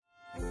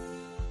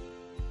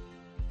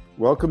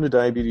Welcome to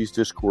Diabetes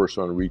Discourse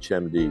on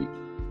ReachMD.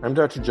 I'm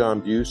Dr.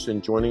 John Buse,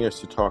 and joining us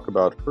to talk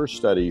about her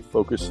study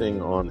focusing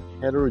on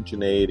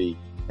heterogeneity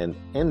and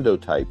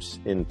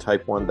endotypes in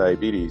type 1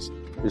 diabetes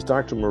is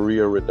Dr.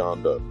 Maria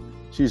Redondo.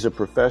 She's a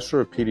professor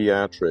of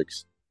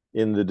pediatrics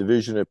in the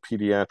Division of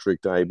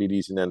Pediatric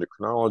Diabetes and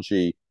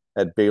Endocrinology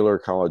at Baylor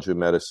College of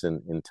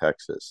Medicine in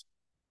Texas.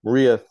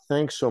 Maria,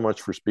 thanks so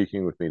much for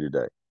speaking with me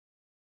today.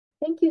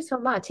 Thank you so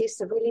much. It's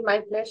really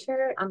my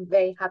pleasure. I'm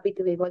very happy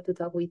to be able to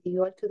talk with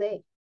you all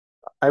today.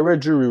 I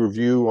read your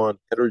review on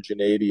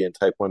heterogeneity and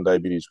type 1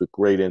 diabetes with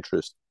great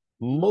interest.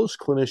 Most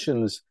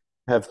clinicians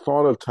have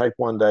thought of type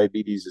 1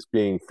 diabetes as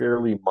being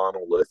fairly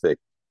monolithic,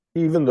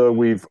 even though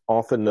we've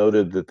often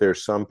noted that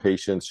there's some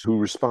patients who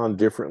respond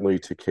differently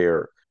to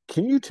care.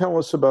 Can you tell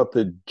us about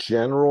the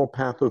general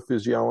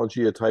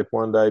pathophysiology of type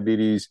 1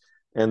 diabetes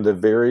and the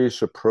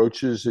various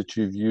approaches that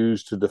you've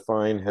used to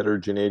define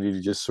heterogeneity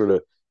to just sort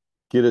of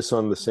get us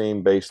on the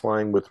same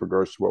baseline with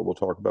regards to what we'll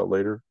talk about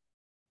later?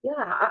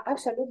 Yeah,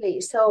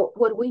 absolutely. So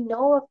what we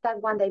know of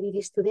type 1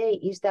 diabetes today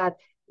is that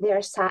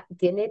there's a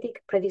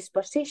genetic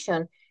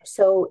predisposition.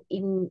 So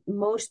in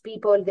most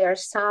people, there are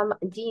some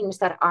genes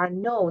that are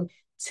known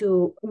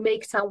to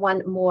make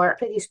someone more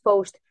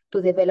predisposed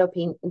to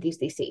developing this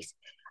disease.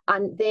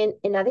 And then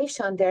in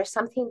addition, there's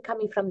something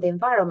coming from the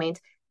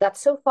environment that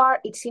so far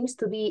it seems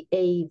to be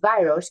a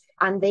virus.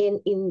 And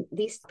then in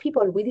these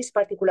people with this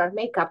particular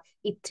makeup,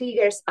 it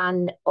triggers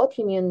an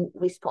autoimmune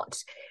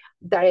response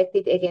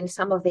directed against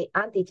some of the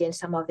antigens,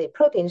 some of the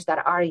proteins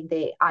that are in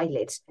the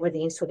islets where the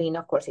insulin,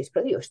 of course, is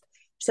produced.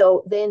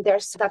 So then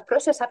there's that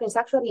process happens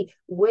actually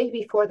way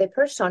before the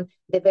person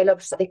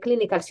develops the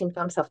clinical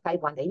symptoms of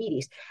type 1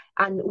 diabetes.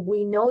 And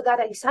we know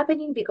that is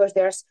happening because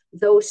there's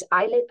those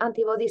islet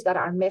antibodies that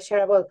are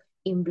measurable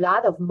in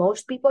blood of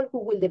most people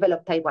who will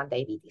develop type 1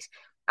 diabetes.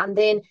 And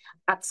then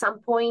at some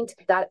point,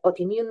 that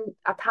autoimmune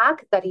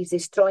attack that is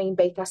destroying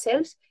beta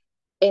cells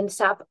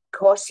ends up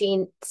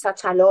causing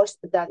such a loss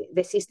that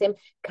the system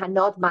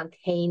cannot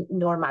maintain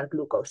normal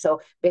glucose. So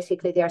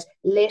basically, there's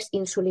less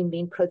insulin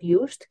being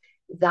produced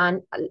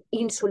than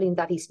insulin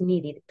that is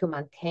needed to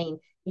maintain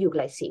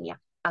euglycemia.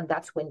 And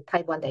that's when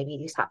type 1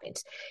 diabetes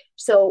happens.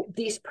 So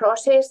this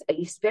process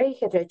is very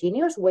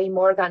heterogeneous, way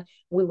more than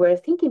we were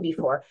thinking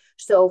before.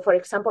 So for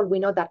example, we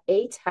know that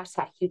age has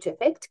a huge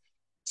effect.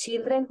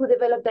 Children who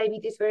develop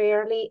diabetes very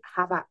early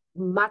have a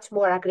much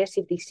more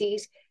aggressive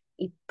disease.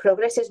 It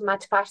progresses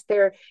much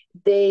faster.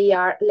 They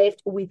are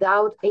left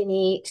without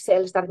any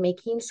cells that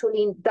make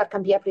insulin that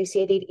can be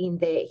appreciated in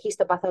the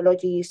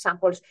histopathology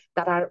samples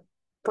that are,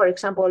 for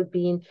example,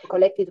 being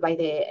collected by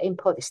the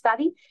MPOD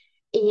study.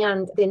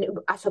 And then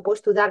as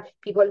opposed to that,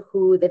 people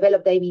who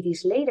develop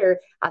diabetes later,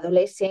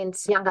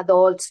 adolescents, young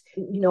adults,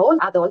 all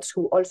adults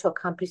who also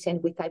can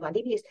present with type 1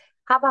 diabetes,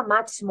 have a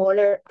much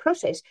smaller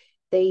process.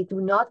 They do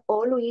not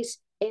always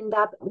end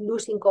up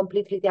losing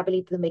completely the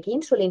ability to make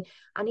insulin.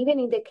 And even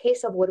in the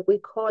case of what we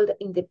called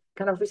in the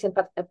kind of recent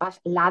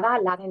past LADA,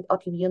 latent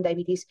autoimmune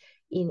diabetes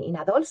in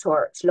adults,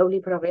 or slowly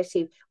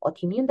progressive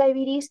autoimmune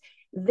diabetes,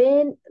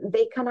 then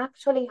they can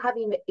actually have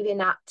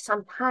even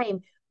some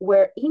time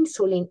where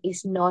insulin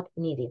is not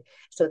needed.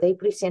 So they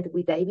present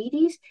with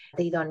diabetes,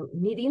 they don't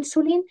need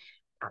insulin.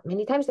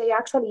 Many times they are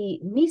actually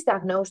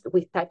misdiagnosed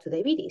with type 2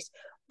 diabetes.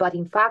 But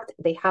in fact,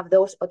 they have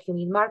those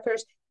autoimmune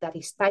markers that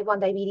is type 1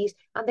 diabetes,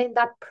 and then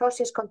that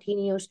process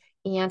continues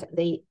and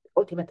they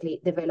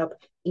ultimately develop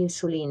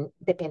insulin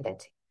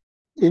dependency.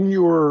 In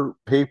your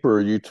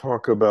paper, you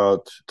talk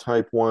about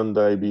type 1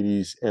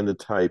 diabetes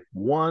endotype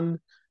 1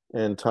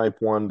 and type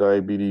 1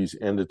 diabetes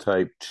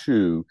endotype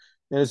 2.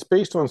 And it's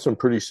based on some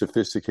pretty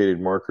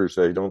sophisticated markers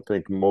that I don't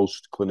think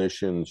most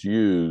clinicians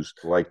use,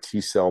 like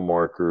T-cell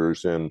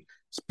markers and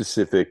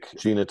specific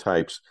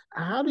genotypes.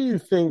 How do you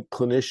think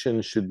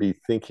clinicians should be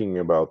thinking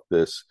about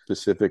this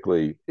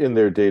specifically in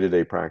their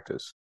day-to-day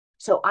practice?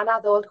 So an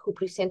adult who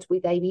presents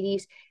with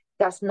diabetes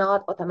does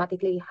not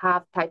automatically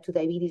have type 2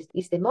 diabetes.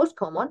 It's the most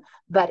common,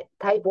 but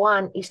type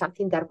 1 is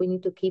something that we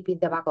need to keep in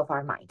the back of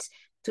our minds.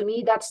 To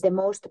me, that's the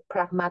most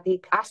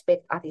pragmatic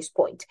aspect at this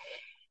point.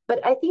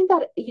 But I think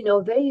that,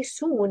 very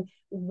soon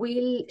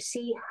we'll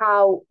see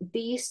how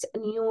these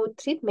new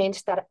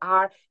treatments that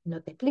are,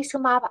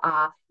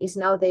 teplizumab is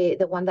now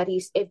the one that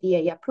is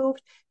FDA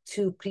approved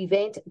to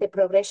prevent the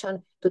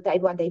progression to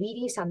type 1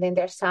 diabetes. And then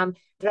there's some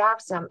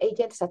drugs, some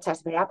agents such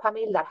as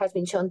verapamil that has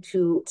been shown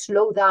to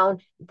slow down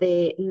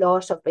the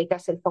loss of beta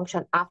cell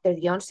function after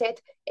the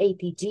onset.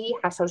 ATG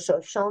has also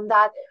shown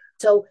that.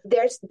 So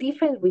there's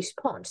different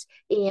response,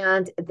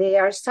 and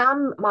there are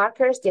some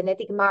markers,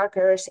 genetic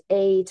markers,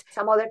 age,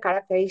 some other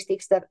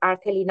characteristics that are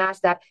telling us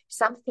that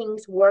some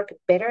things work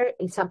better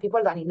in some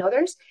people than in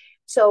others.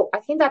 So I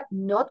think that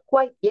not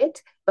quite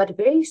yet, but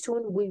very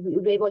soon we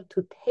will be able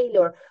to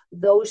tailor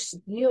those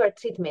newer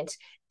treatments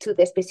to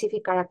the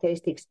specific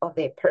characteristics of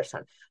the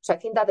person. So I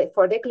think that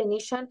for the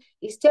clinician,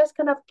 it's just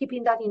kind of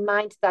keeping that in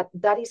mind that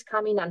that is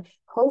coming, and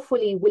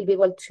hopefully we'll be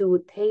able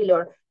to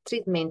tailor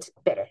treatment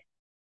better.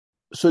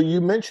 So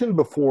you mentioned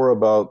before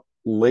about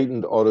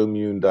latent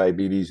autoimmune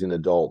diabetes in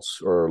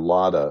adults, or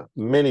LADA.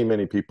 Many,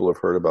 many people have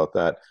heard about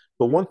that.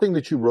 But one thing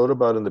that you wrote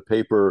about in the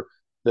paper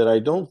that I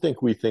don't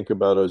think we think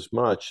about as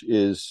much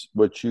is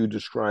what you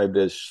described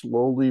as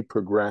slowly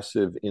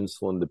progressive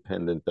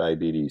insulin-dependent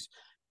diabetes.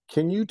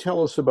 Can you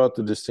tell us about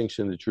the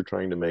distinction that you're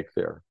trying to make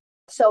there?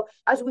 So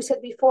as we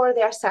said before,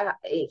 there's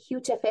a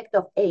huge effect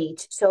of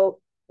age. So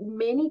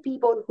many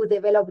people who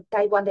develop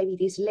type 1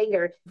 diabetes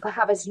later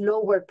have a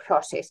slower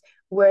process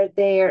where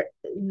their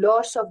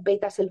loss of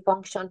beta cell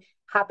function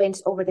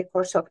happens over the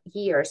course of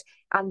years,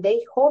 and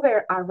they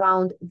hover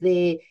around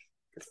the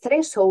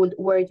threshold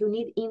where you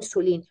need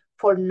insulin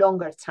for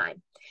longer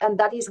time. And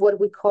that is what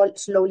we call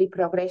slowly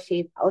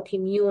progressive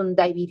autoimmune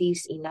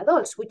diabetes in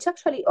adults, which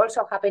actually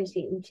also happens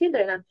in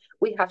children, and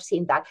we have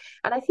seen that.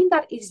 And I think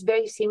that is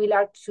very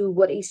similar to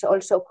what is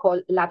also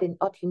called latent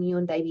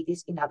autoimmune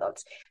diabetes in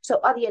adults. So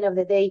at the end of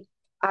the day,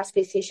 as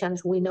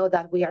physicians, we know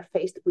that we are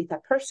faced with a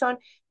person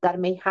that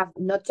may have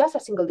not just a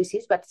single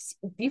disease, but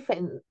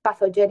different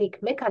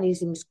pathogenic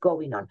mechanisms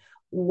going on.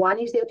 One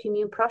is the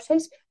autoimmune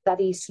process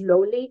that is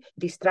slowly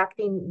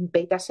distracting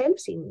beta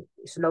cells,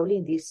 slowly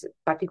in this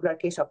particular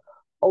case of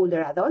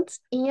older adults.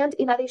 And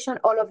in addition,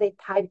 all of the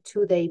type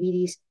 2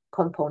 diabetes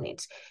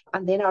components.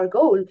 And then our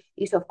goal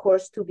is, of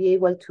course, to be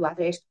able to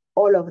address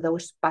all of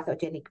those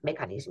pathogenic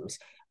mechanisms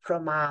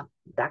from a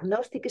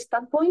diagnostic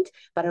standpoint,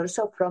 but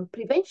also from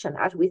prevention,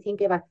 as we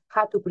think about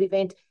how to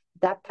prevent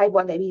that type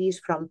 1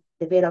 diabetes from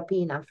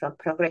developing and from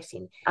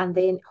progressing. And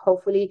then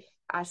hopefully,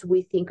 as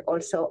we think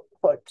also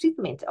for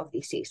treatment of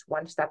disease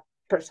once that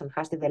person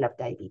has developed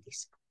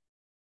diabetes.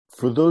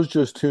 For those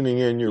just tuning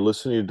in, you're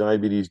listening to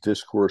Diabetes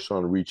Discourse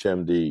on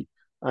ReachMD.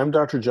 I'm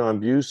Dr. John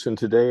Buse, and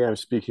today I'm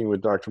speaking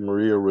with Dr.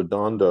 Maria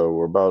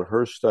Redondo about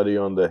her study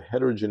on the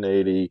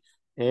heterogeneity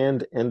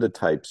and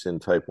endotypes in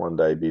type 1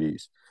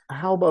 diabetes.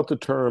 How about the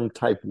term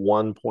type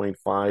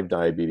 1.5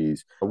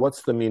 diabetes?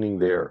 What's the meaning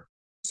there?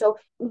 So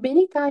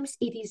many times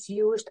it is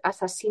used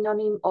as a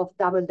synonym of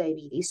double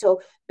diabetes.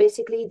 So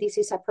basically, this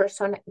is a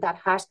person that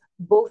has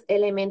both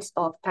elements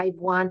of type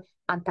 1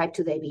 and type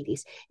 2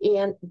 diabetes.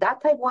 And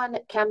that type 1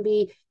 can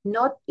be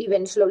not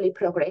even slowly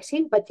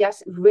progressive, but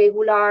just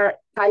regular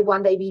type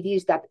 1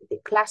 diabetes, that the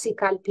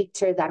classical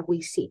picture that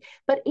we see.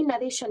 But in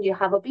addition, you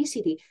have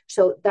obesity.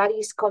 So that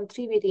is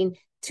contributing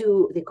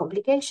to the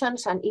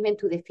complications and even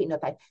to the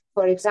phenotype.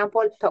 For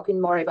example, talking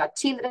more about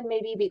children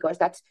maybe, because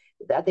that's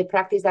the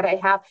practice that I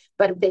have,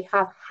 but they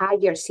have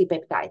higher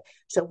C-peptide.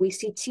 So we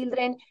see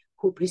children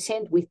who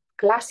present with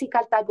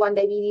classical type 1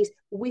 diabetes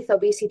with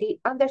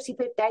obesity, and their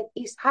C-peptide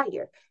is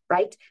higher,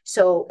 right?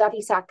 So that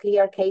is a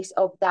clear case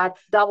of that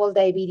double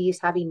diabetes,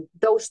 having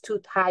those two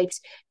types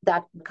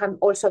that can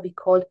also be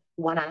called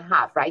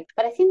 1.5, right?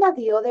 But I think that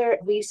the other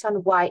reason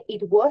why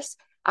it was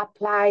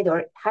applied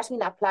or has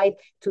been applied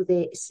to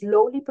the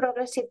slowly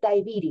progressive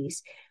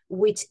diabetes,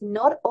 which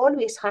not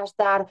always has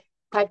that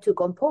type 2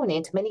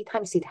 component, many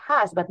times it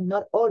has, but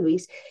not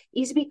always,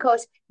 is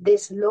because the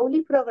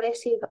slowly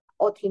progressive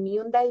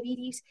autoimmune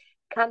diabetes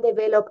can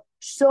develop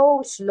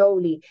so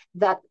slowly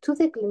that to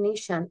the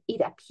clinician,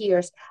 it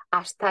appears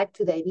as type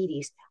 2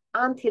 diabetes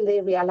until they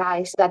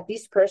realize that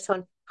this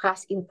person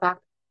has, in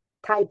fact,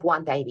 type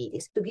 1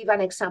 diabetes. To give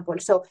an example,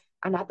 so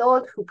an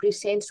adult who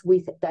presents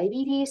with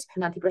diabetes,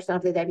 90%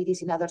 of the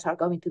diabetes in adults are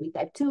going to be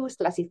type 2s,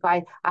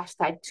 classified as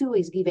type 2,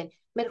 is given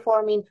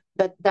metformin,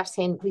 but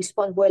doesn't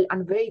respond well.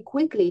 And very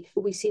quickly,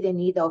 we see the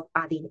need of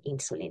adding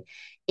insulin.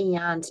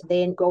 And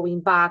then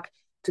going back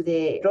to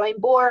the drawing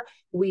board,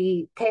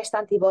 we test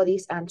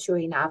antibodies, and sure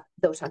enough,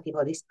 those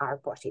antibodies are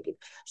positive.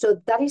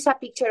 So that is a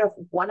picture of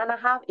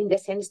 1.5 in the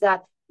sense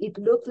that it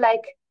looked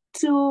like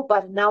 2,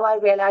 but now I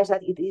realize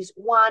that it is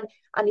 1,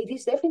 and it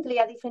is definitely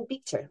a different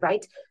picture,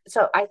 right?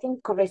 So I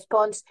think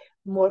corresponds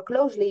more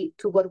closely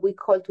to what we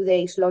call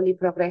today slowly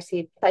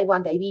progressive type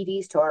 1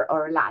 diabetes or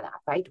LADA,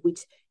 right?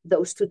 Which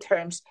those two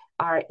terms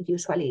are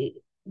usually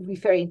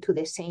referring to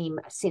the same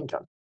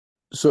syndrome.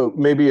 So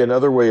maybe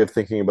another way of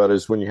thinking about it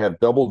is when you have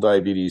double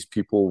diabetes,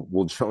 people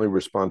will generally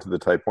respond to the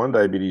type 1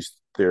 diabetes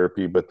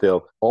therapy, but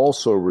they'll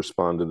also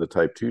respond to the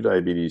type 2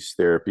 diabetes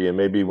therapy. And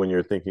maybe when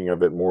you're thinking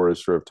of it more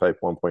as sort of type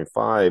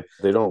 1.5,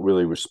 they don't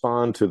really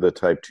respond to the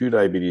type 2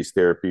 diabetes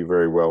therapy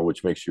very well,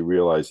 which makes you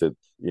realize that,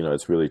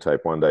 it's really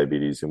type 1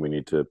 diabetes, and we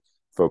need to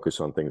focus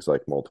on things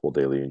like multiple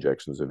daily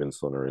injections of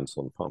insulin or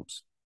insulin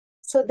pumps.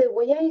 So the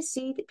way I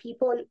see it,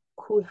 people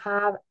who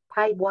have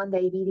type 1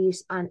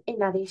 diabetes and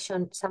in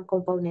addition, some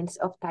components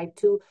of type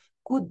 2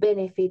 could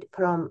benefit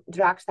from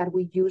drugs that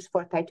we use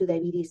for type 2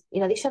 diabetes,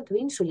 in addition to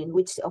insulin,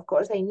 which of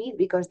course they need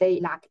because they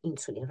lack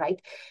insulin,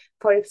 right?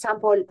 For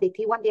example, the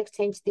T1D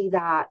Exchange did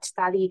a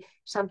study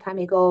some time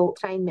ago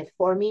trying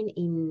metformin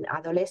in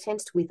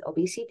adolescents with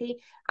obesity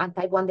and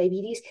type 1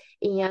 diabetes.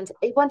 And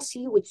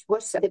A1C, which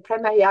was the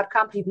primary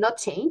outcome, did not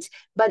change.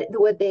 But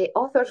what the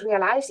authors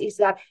realized is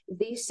that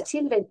these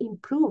children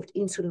improved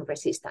insulin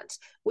resistance,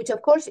 which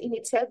of course in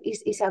itself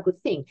is a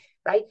good thing,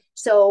 right?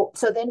 So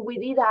then we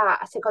did a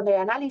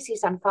secondary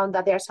analysis and found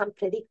that there are some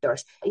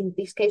predictors. In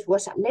this case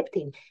was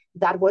leptin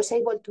that was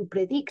able to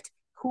predict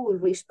who will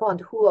respond,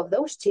 who of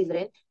those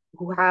children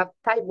who have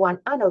type 1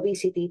 and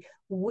obesity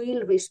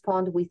will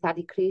respond with a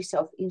decrease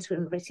of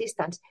insulin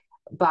resistance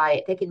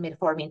by taking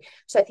metformin.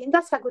 So I think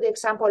that's a good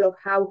example of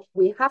how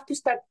we have to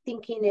start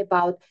thinking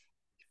about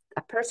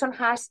a person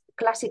has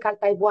classical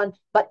type 1,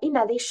 but in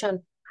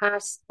addition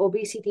has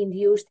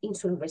obesity-induced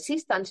insulin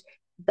resistance.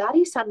 That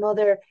is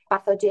another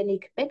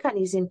pathogenic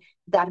mechanism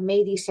that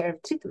may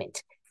deserve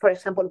treatment, for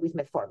example, with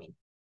metformin.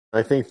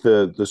 I think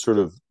the sort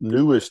of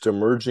newest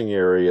emerging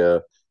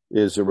area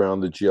is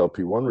around the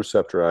GLP-1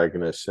 receptor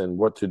agonists and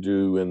what to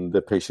do in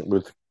the patient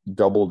with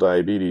double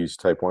diabetes,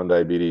 type 1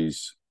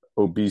 diabetes,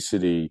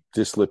 obesity,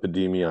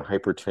 dyslipidemia,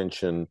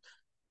 hypertension,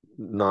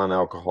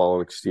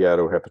 non-alcoholic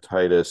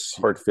steatohepatitis,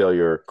 heart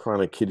failure,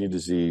 chronic kidney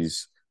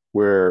disease,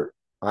 where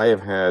I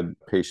have had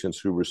patients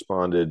who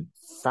responded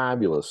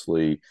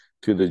fabulously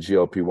to the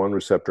GLP-1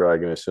 receptor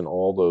agonists and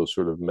all those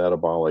sort of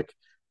metabolic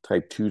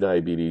type 2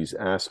 diabetes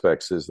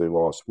aspects as they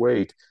lost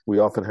weight. We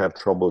often have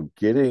trouble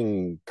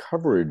getting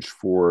coverage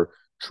for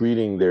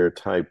treating their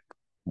type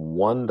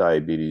 1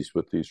 diabetes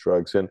with these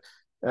drugs. And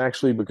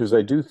actually, because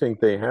I do think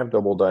they have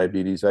double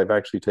diabetes, I've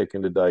actually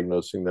taken to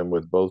diagnosing them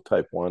with both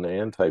type 1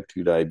 and type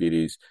 2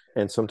 diabetes.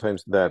 And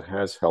sometimes that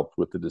has helped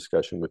with the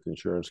discussion with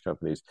insurance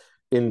companies.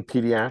 In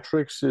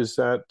pediatrics, is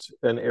that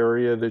an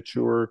area that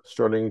you're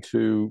starting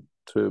to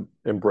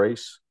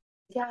embrace?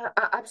 Yeah,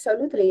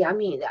 absolutely. I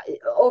mean,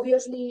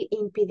 obviously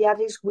in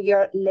pediatrics, we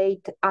are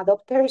late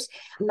adopters.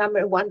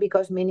 Number one,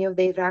 because many of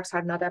the drugs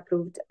are not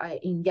approved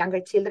in younger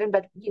children,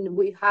 but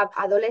we have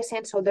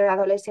adolescents, older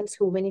adolescents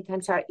who many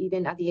times are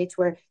even at the age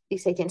where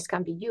these agents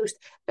can be used.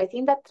 But I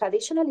think that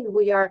traditionally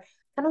we are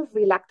kind of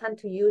reluctant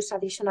to use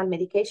additional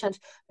medications,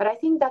 but I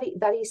think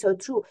that is so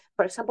true.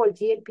 For example,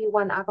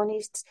 GLP-1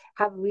 agonists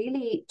have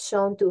really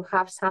shown to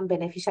have some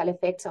beneficial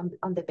effects on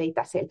the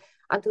beta cell.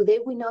 And today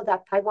we know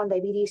that type 1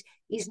 diabetes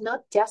is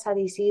not just a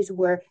disease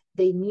where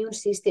the immune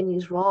system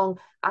is wrong,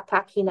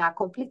 attacking a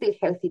completely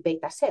healthy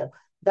beta cell.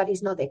 That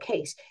is not the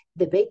case.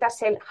 The beta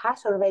cell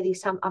has already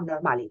some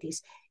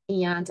abnormalities,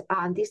 and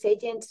these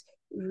agents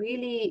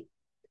really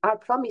are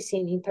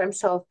promising in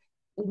terms of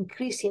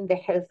increasing the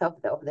health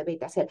of the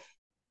beta cell.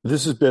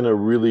 This has been a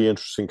really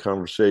interesting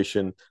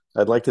conversation.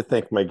 I'd like to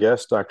thank my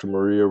guest, Dr.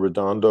 Maria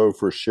Redondo,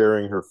 for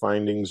sharing her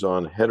findings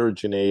on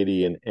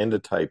heterogeneity and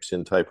endotypes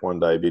in type 1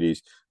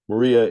 diabetes.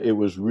 Maria, it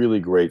was really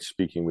great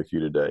speaking with you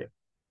today.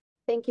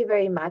 Thank you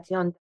very much,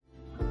 John.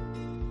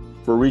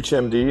 For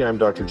ReachMD, I'm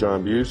Dr.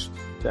 John Buse.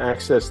 To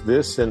access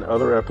this and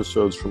other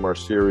episodes from our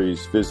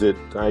series, visit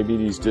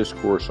Diabetes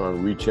Discourse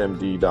on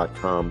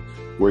ReachMD.com,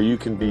 where you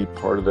can be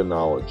part of the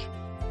knowledge.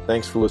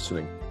 Thanks for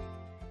listening.